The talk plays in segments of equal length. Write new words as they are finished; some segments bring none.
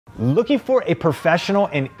Looking for a professional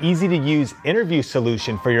and easy to use interview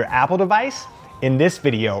solution for your Apple device? In this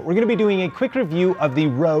video, we're going to be doing a quick review of the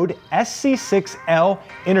Rode SC6-L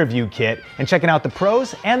interview kit and checking out the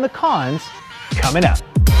pros and the cons coming up.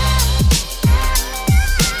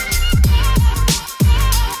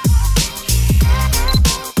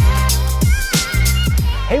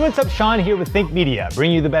 Hey, what's up? Sean here with Think Media,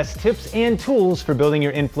 bringing you the best tips and tools for building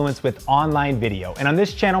your influence with online video. And on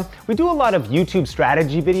this channel, we do a lot of YouTube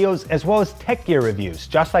strategy videos as well as tech gear reviews,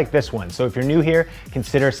 just like this one. So if you're new here,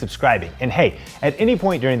 consider subscribing. And hey, at any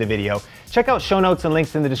point during the video, check out show notes and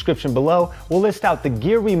links in the description below. We'll list out the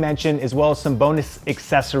gear we mentioned as well as some bonus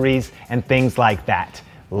accessories and things like that.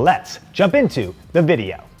 Let's jump into the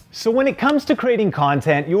video. So when it comes to creating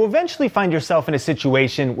content, you'll eventually find yourself in a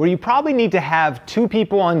situation where you probably need to have two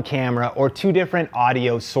people on camera or two different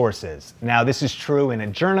audio sources. Now, this is true in a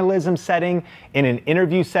journalism setting, in an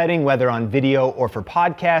interview setting, whether on video or for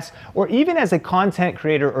podcasts, or even as a content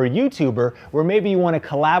creator or YouTuber, where maybe you want to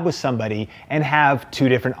collab with somebody and have two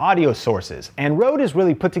different audio sources. And Rode has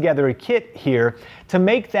really put together a kit here to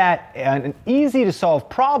make that an easy to solve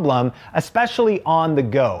problem, especially on the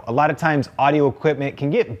go. A lot of times audio equipment can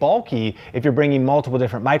get bulky if you're bringing multiple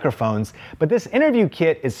different microphones, but this interview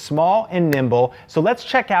kit is small and nimble, so let's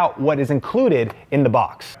check out what is included in the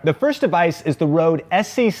box. The first device is the Rode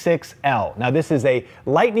SC6-L. Now this is a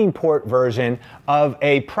lightning port version of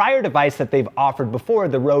a prior device that they've offered before,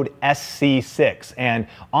 the Rode SC6, and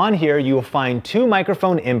on here you will find two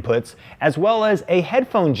microphone inputs as well as a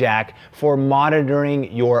headphone jack for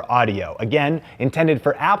monitoring your audio. Again, intended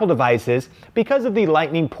for Apple devices because of the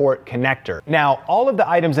lightning port connector. Now, all of the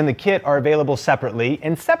items in the kit are available separately,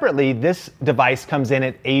 and separately this device comes in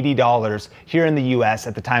at $80 here in the US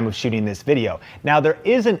at the time of shooting this video. Now there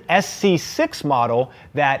is an SC6 model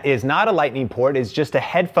that is not a lightning port, it's just a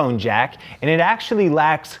headphone jack, and it actually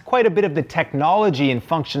lacks quite a bit of the technology and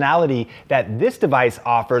functionality that this device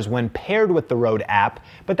offers when paired with the Rode app,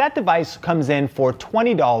 but that device comes in for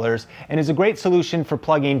 $20 and is a great solution for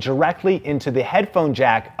plugging directly into the headphone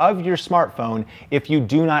jack of your smartphone if you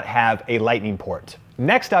do not have a lightning port.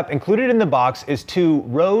 Next up, included in the box is two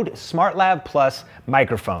Rode SmartLav Plus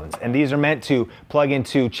microphones, and these are meant to plug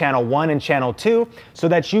into channel 1 and channel 2 so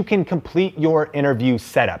that you can complete your interview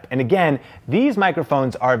setup. And again, these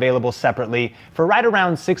microphones are available separately for right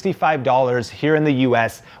around $65 here in the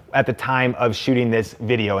US at the time of shooting this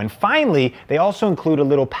video. And finally, they also include a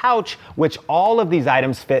little pouch which all of these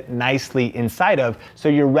items fit nicely inside of, so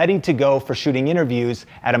you're ready to go for shooting interviews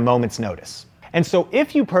at a moment's notice. And so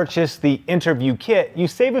if you purchase the interview kit, you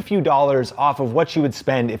save a few dollars off of what you would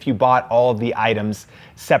spend if you bought all of the items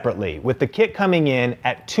separately, with the kit coming in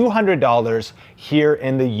at $200 here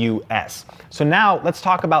in the US. So now let's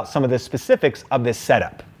talk about some of the specifics of this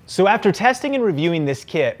setup. So after testing and reviewing this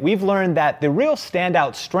kit, we've learned that the real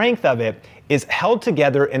standout strength of it is held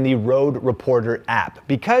together in the Rode Reporter app.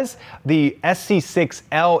 Because the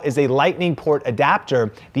SC6-L is a lightning port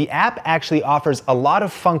adapter, the app actually offers a lot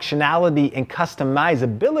of functionality and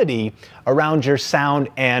customizability around your sound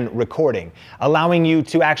and recording, allowing you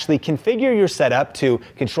to actually configure your setup to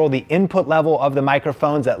control the input level of the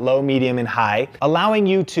microphones at low, medium, and high, allowing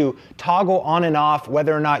you to toggle on and off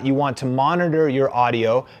whether or not you want to monitor your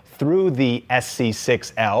audio through the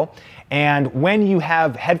SC6-L. And when you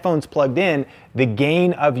have headphones plugged in, the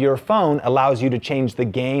gain of your phone allows you to change the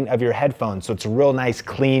gain of your headphones. So it's a real nice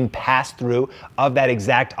clean pass through of that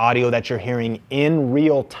exact audio that you're hearing in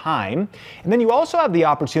real time. And then you also have the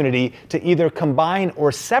opportunity to either combine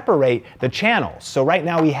or separate the channels. So right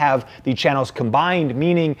now we have the channels combined,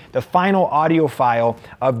 meaning the final audio file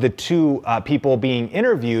of the two people being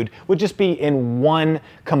interviewed would just be in one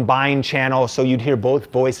combined channel. So you'd hear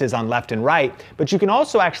both voices on left and right, but you can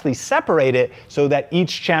also actually separate it so that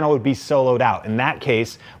each channel would be soloed out. In that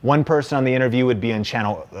case, one person on the interview would be on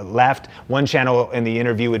channel left, one channel in the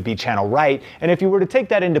interview would be channel right, and if you were to take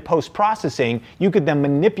that into post-processing, you could then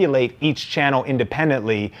manipulate each channel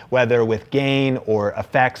independently, whether with gain or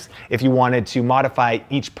effects, if you wanted to modify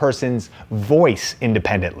each person's voice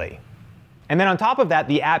independently. And then on top of that,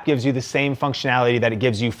 the app gives you the same functionality that it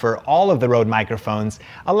gives you for all of the Rode microphones,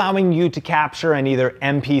 allowing you to capture in either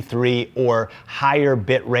MP3 or higher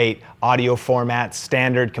bitrate audio formats,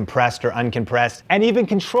 standard, compressed, or uncompressed, and even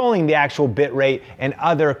controlling the actual bitrate and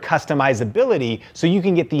other customizability so you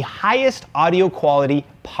can get the highest audio quality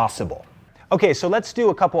possible. Okay, so let's do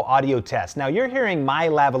a couple audio tests. Now you're hearing my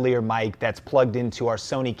lavalier mic that's plugged into our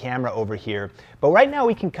Sony camera over here, but right now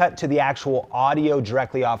we can cut to the actual audio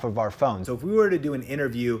directly off of our phone. So if we were to do an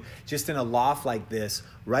interview just in a loft like this,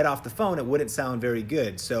 right off the phone, it wouldn't sound very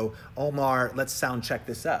good. So Omar, let's sound check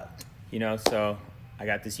this up. So I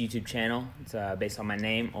got this YouTube channel. It's based on my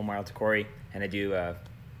name, Omar Altakori, and I do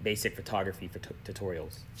basic photography for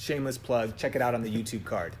tutorials. Shameless plug, check it out on the YouTube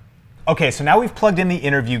card. Okay, so now we've plugged in the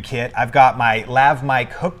interview kit. I've got my lav mic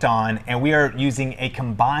hooked on, and we are using a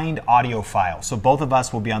combined audio file. So both of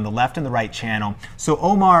us will be on the left and the right channel. So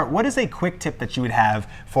Omar, what is a quick tip that you would have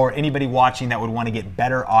for anybody watching that would want to get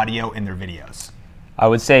better audio in their videos? I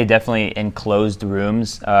would say definitely enclosed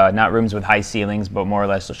rooms, not rooms with high ceilings, but more or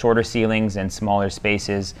less shorter ceilings and smaller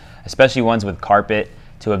spaces, especially ones with carpet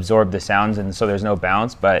to absorb the sounds and so there's no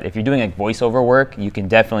bounce. But if you're doing like voiceover work, you can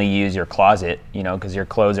definitely use your closet, you know, because your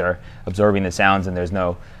clothes are absorbing the sounds and there's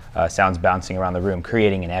no sounds bouncing around the room,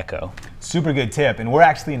 creating an echo. Super good tip. And we're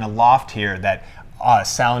actually in a loft here that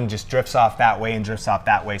sound just drifts off that way and drifts off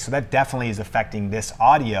that way. So that definitely is affecting this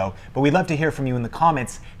audio. But we'd love to hear from you in the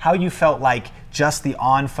comments how you felt like just the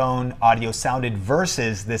on-phone audio sounded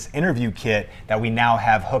versus this interview kit that we now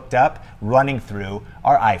have hooked up running through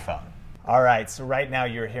our iPhone. All right, so right now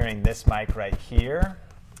you're hearing this mic right here,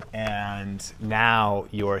 and now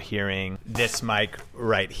you're hearing this mic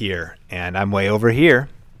right here. And I'm way over here,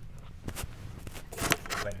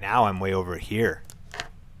 but now I'm way over here.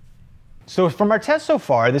 So from our test so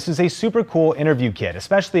far, this is a super cool interview kit,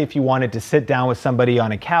 especially if you wanted to sit down with somebody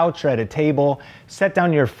on a couch or at a table, set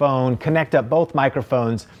down your phone, connect up both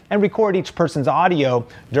microphones, and record each person's audio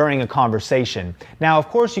during a conversation. Now, of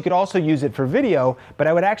course, you could also use it for video, but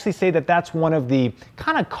I would actually say that that's one of the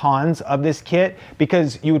kind of cons of this kit,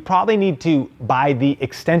 because you would probably need to buy the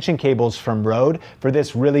extension cables from Rode for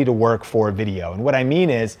this really to work for video. And what I mean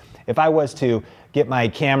is, if I was to get my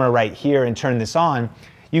camera right here and turn this on,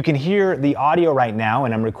 you can hear the audio right now,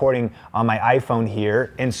 and I'm recording on my iPhone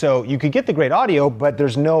here. And so you could get the great audio, but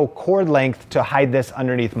there's no cord length to hide this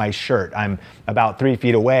underneath my shirt. I'm about 3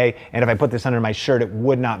 feet away, and if I put this under my shirt, it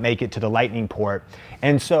would not make it to the lightning port.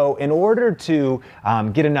 And so in order to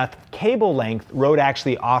get enough cable length, Rode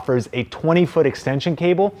actually offers a 20-foot extension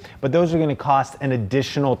cable, but those are gonna cost an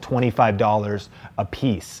additional $25 a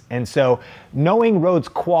piece. And so knowing Rode's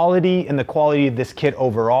quality and the quality of this kit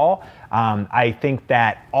overall, I think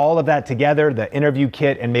that all of that together, the interview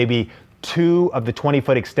kit and maybe 2 of the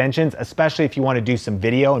 20-foot extensions, especially if you want to do some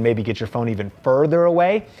video and maybe get your phone even further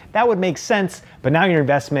away, that would make sense. But now your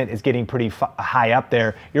investment is getting pretty high up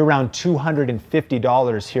there. You're around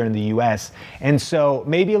 $250 here in the US. And so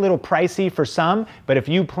maybe a little pricey for some, but if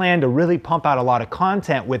you plan to really pump out a lot of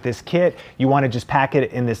content with this kit, you want to just pack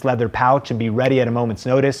it in this leather pouch and be ready at a moment's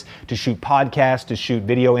notice to shoot podcasts, to shoot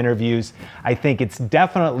video interviews, I think it's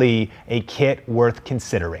definitely a kit worth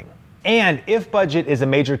considering. And if budget is a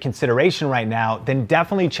major consideration right now, then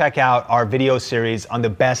definitely check out our video series on the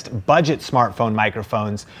best budget smartphone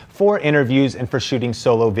microphones for interviews and for shooting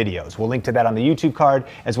solo videos. We'll link to that on the YouTube card,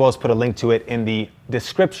 as well as put a link to it in the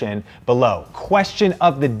description below. Question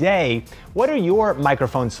of the day: what are your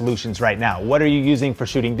microphone solutions right now? What are you using for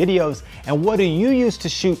shooting videos? And what do you use to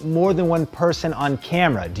shoot more than one person on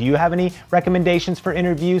camera? Do you have any recommendations for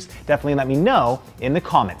interviews? Definitely let me know in the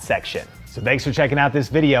comment section. So thanks for checking out this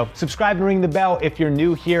video. Subscribe and ring the bell if you're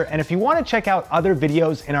new here. And if you want to check out other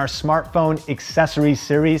videos in our smartphone accessories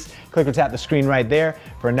series, click or tap the screen right there.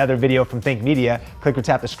 For another video from Think Media, click or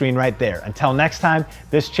tap the screen right there. Until next time,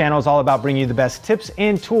 this channel is all about bringing you the best tips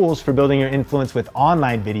and tools for building your influence with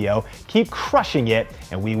online video. Keep crushing it,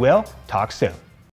 and we will talk soon.